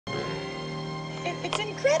It's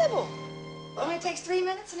incredible. Only takes 3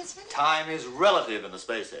 minutes and it's finished. Time is relative in the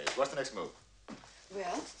space age. What's the next move?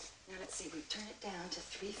 Well, now let's see. We turn it down to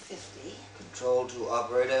 350. Control to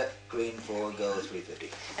operator. Green 4, go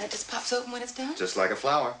 350. And it just pops open when it's done? Just like a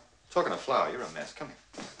flower. Talking of flower, you're a mess. Come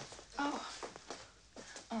here. Oh.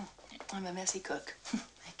 Oh, I'm a messy cook.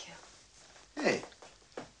 Thank you. Hey.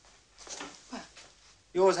 What?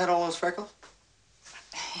 You always had all those freckles?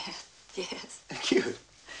 Yes. Cute.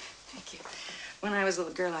 Thank you. When I was a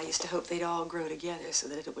little girl, I used to hope they'd all grow together so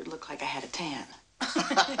that it would look like I had a tan.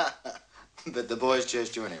 But the boys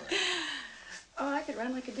chased you anyway. Oh, I could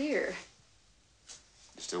run like a deer.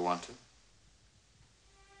 You still want to?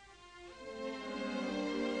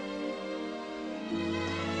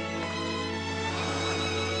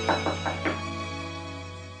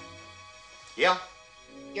 Yeah?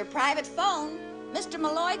 Your private phone. Mr.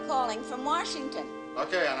 Malloy calling from Washington.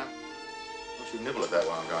 Okay, Anna. Don't you nibble at that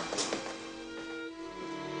while I'm gone.